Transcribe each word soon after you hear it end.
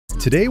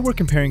Today we're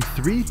comparing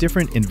 3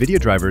 different NVIDIA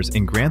drivers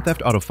in Grand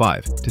Theft Auto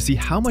V to see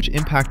how much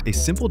impact a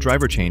simple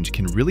driver change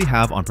can really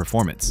have on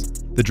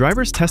performance. The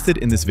drivers tested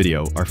in this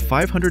video are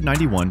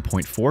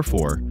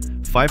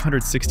 591.44,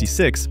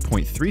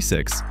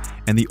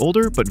 566.36, and the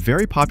older but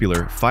very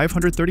popular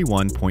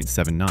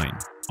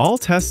 531.79. All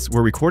tests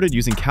were recorded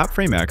using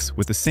CapFrameX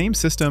with the same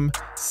system,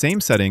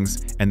 same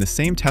settings, and the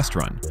same test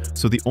run,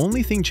 so the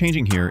only thing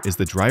changing here is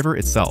the driver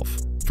itself.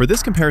 For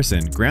this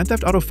comparison, Grand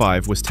Theft Auto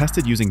V was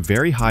tested using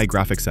very high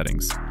graphic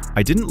settings.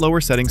 I didn't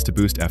lower settings to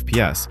boost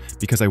FPS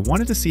because I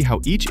wanted to see how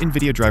each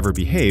NVIDIA driver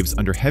behaves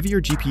under heavier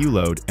GPU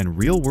load and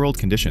real-world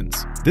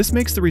conditions. This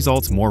makes the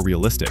results more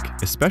realistic,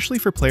 especially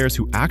for players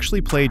who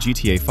actually play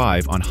GTA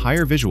 5 on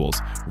higher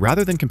visuals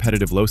rather than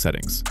competitive low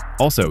settings.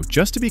 Also,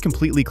 just to be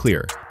completely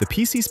clear, the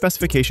PC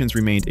specifications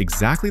remained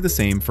exactly the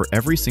same for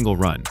every single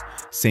run.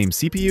 Same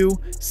CPU,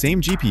 same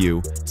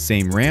GPU,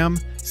 same RAM,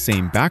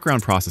 same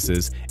background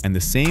processes, and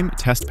the same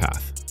test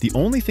path. The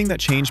only thing that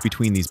changed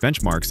between these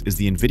benchmarks is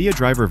the NVIDIA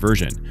driver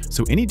version,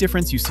 so any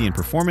difference you see in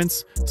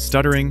performance,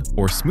 stuttering,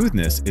 or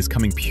smoothness is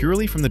coming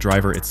purely from the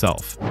driver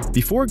itself.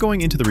 Before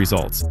going into the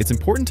results, it's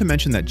important to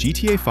mention that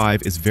GTA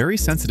 5 is very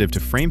sensitive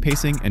to frame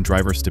pacing and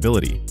driver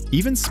stability.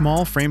 Even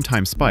small frame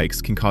time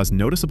spikes can cause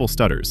noticeable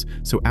stutters,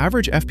 so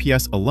average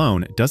FPS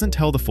alone doesn't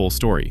tell the full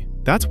story.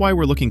 That's why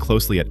we're looking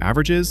closely at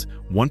averages,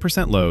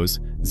 1% lows,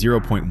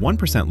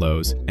 0.1%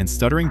 lows, and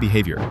stuttering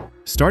behavior.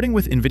 Starting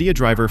with NVIDIA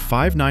driver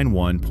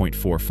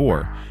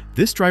 591.44,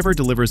 this driver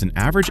delivers an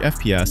average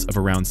FPS of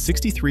around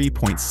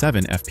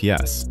 63.7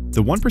 FPS.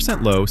 The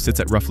 1% low sits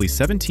at roughly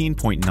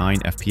 17.9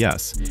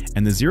 FPS,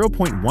 and the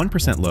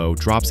 0.1% low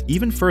drops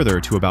even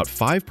further to about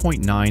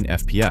 5.9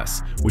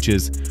 FPS, which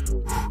is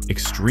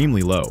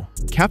extremely low.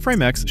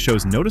 CapFrameX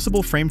shows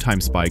noticeable frame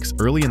time spikes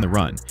early in the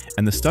run,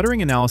 and the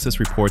stuttering analysis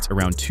reports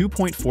around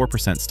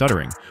 2.4%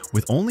 stuttering,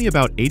 with only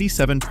about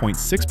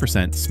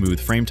 87.6% smooth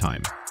frame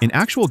time. In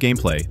actual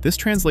gameplay, this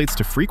translates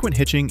to frequent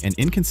hitching and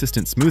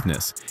inconsistent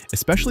smoothness,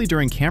 especially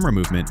during camera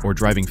movement or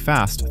driving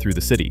fast through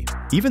the city.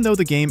 Even though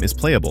the game is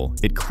playable,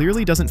 it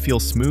clearly doesn't feel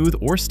smooth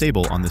or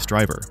stable on this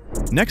driver.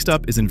 Next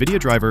up is NVIDIA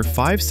driver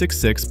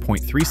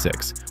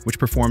 566.36, which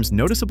performs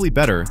noticeably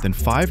better than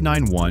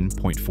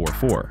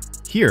 591.44.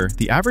 Here,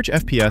 the average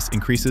FPS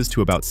increases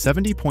to about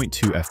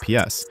 70.2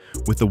 FPS,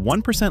 with the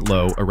 1%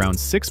 low around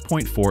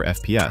 6.4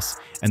 FPS,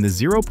 and the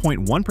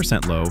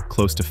 0.1% low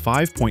close to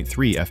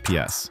 5.3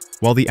 FPS.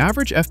 While the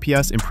average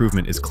FPS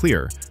improvement is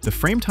clear, the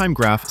frame time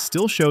graph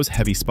still shows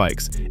heavy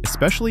spikes,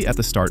 especially at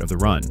the start of the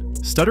run.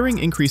 Stuttering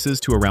increases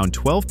to around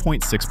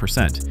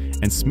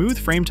 12.6%, and smooth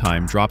frame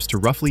time drops to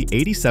roughly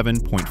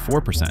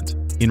 87.4%.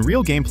 In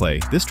real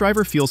gameplay, this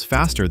driver feels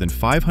faster than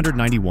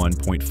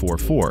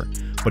 591.44,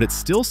 but it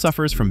still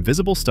suffers from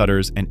visible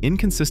stutters and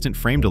inconsistent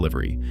frame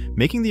delivery,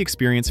 making the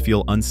experience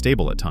feel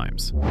unstable at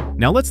times.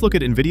 Now let's look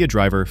at NVIDIA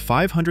driver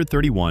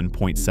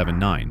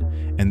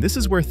 531.79, and this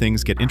is where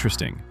things get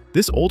interesting.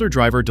 This older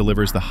driver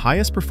delivers the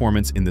highest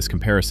performance in this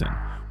comparison,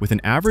 with an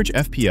average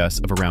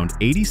FPS of around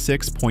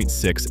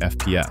 86.6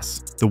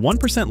 FPS. The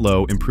 1%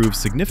 low improves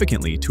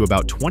significantly to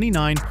about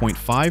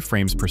 29.5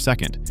 frames per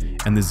second,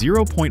 and the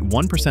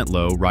 0.1%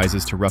 low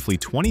rises to roughly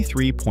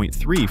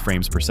 23.3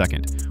 frames per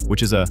second,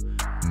 which is a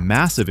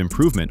massive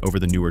improvement over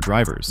the newer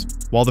drivers.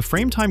 While the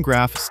frame time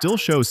graph still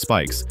shows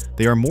spikes,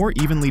 they are more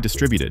evenly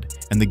distributed,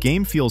 and the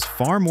game feels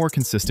far more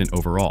consistent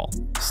overall.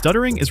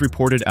 Stuttering is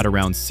reported at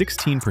around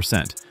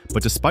 16%,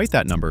 but despite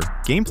that number,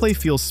 gameplay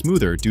feels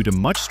smoother due to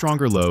much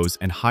stronger lows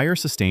and higher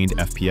sustained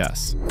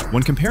FPS.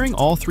 When comparing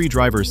all 3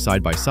 drivers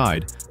side by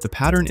side, the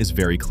pattern is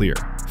very clear.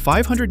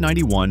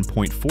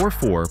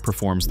 591.44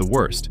 performs the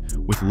worst,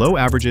 with low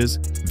averages,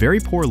 very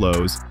poor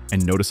lows,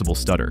 and noticeable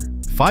stutter.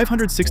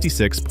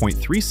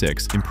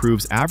 566.36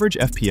 improves average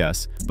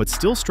FPS, but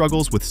still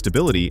struggles with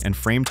stability and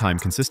frame time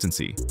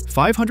consistency.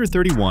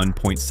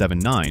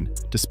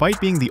 531.79, despite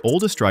being the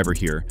oldest driver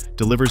here,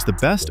 delivers the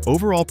best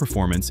overall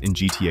performance in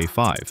GTA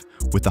 5,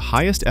 with the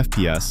highest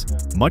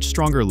FPS, much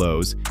stronger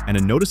lows, and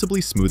a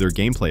noticeably smoother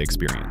gameplay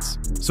experience.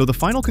 So the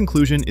final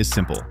conclusion is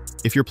simple.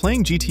 If you're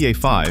playing GTA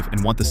 5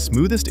 and want the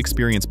smoothest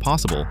experience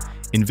possible,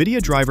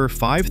 NVIDIA driver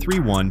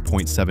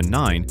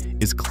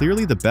 531.79 is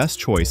clearly the best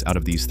choice out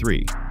of these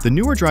 3. The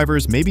newer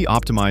drivers may be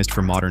optimized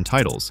for modern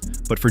titles,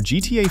 but for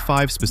GTA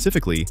 5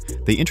 specifically,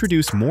 they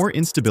introduce more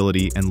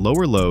instability and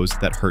lower lows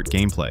that hurt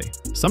gameplay.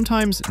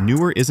 Sometimes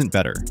newer isn't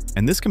better,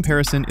 and this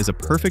comparison is a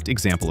perfect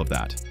example of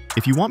that.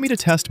 If you want me to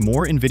test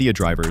more NVIDIA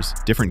drivers,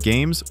 different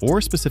games, or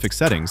specific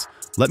settings,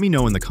 let me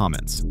know in the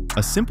comments.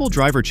 A simple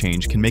driver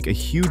change can make a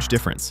huge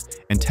difference,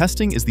 and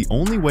testing is the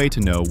only way to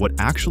know what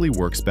actually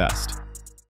works best.